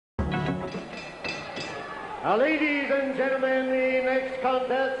Ladies and gentlemen, the next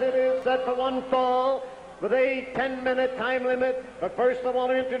contest, it is set for one fall with a 10-minute time limit. But first I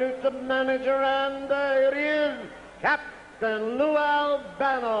want to introduce the manager, and it is Captain Lou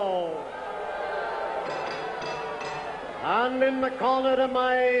Albano. And in the corner to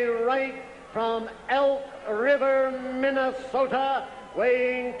my right, from Elk River, Minnesota,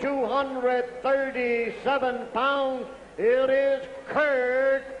 weighing 237 pounds, it is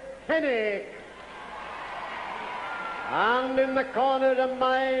Curt Hennig. And in the corner to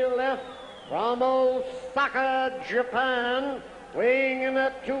my left, from Osaka, Japan, weighing in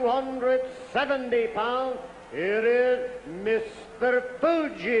at 270 pounds, it is Mr.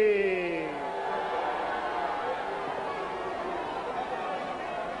 Fuji.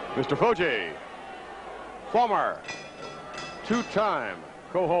 Mr. Fuji, former two-time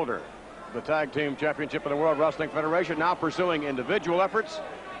co-holder of the Tag Team Championship of the World Wrestling Federation, now pursuing individual efforts.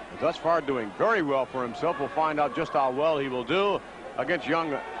 Thus far doing very well for himself. We'll find out just how well he will do against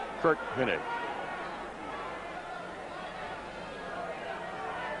young Curt Hennig.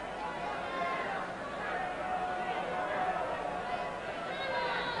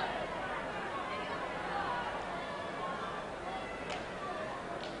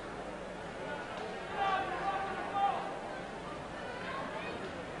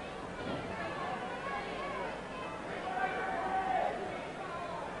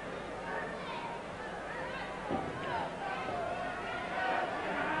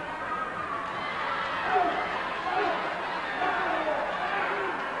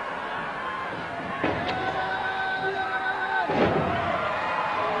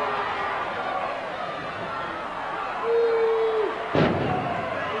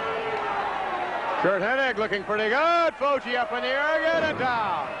 Curt Hennig looking pretty good. Fuji up in the air again and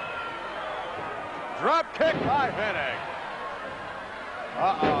down. Drop kick by Hennig.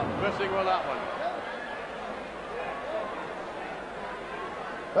 Missing with that one.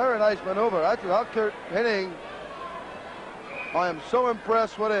 Very nice maneuver. I thought Curt Hennig, I am so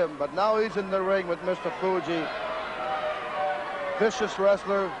impressed with him, but now he's in the ring with Mr. Fuji. Vicious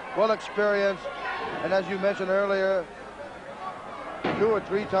wrestler, well experienced, and as you mentioned earlier, 2 or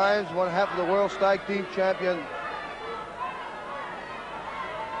 3 times, 1/2 of the World Tag Team Champion.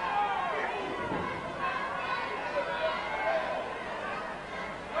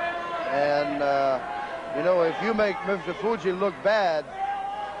 And, you know, if you make Mr. Fuji look bad,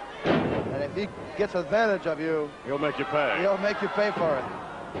 and if he gets advantage of you, he'll make you pay. He'll make you pay for it.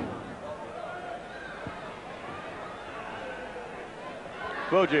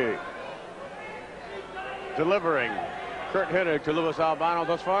 Fuji delivering Curt Hennig to Louis Albano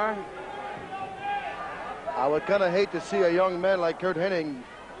thus far. I would kind of hate to see a young man like Curt Hennig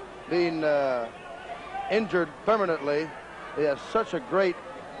being injured permanently. He has such a great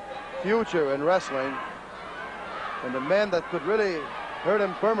future in wrestling, and the man that could really hurt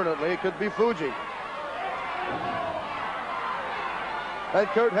him permanently could be Fuji. And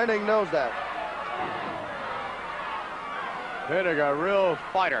Curt Hennig knows that. Hennig, a real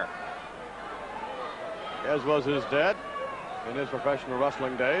fighter, as was his dad in his professional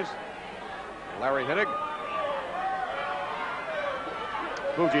wrestling days, Larry Hennig.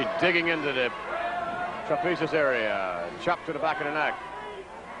 Fuji digging into the trapezius area, chop to the back of the neck.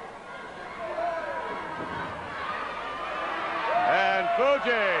 And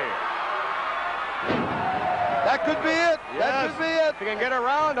Fuji. That could be it. Yes. That could be it. He can get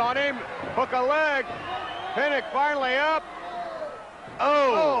around on him, hook a leg. Hennig finally up.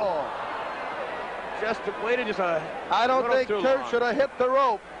 Oh. Just waited just a I don't think Curt long. should have hit the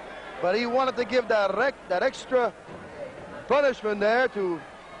rope, but he wanted to give that extra punishment there to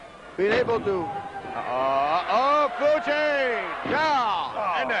being able to. Fuji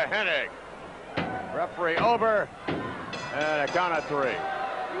down into Hennig. Referee over, and a count of 3.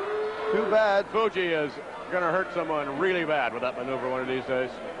 Too bad. Fuji is going to hurt someone really bad with that maneuver one of these days.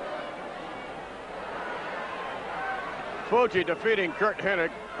 Fuji defeating Curt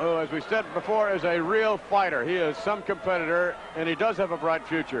Hennig, who, as we said before, is a real fighter. He is some competitor, and he does have a bright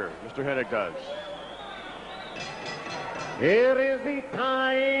future. Mr. Hennig does. Here is the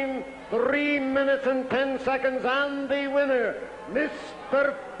time, 3 minutes and 10 seconds, and the winner,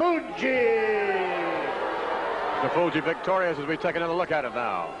 Mr. Fuji. The Fuji victorious as we take another look at it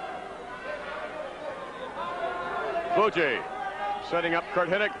now. Fuji setting up Curt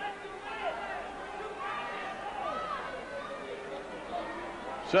Hennig.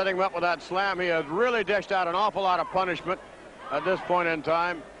 Setting him up with that slam. He has really dished out an awful lot of punishment at this point in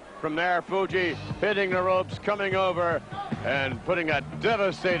time. From there, Fuji hitting the ropes, coming over, and putting a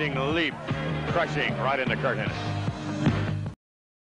devastating leap, crushing right into Curt Hennig.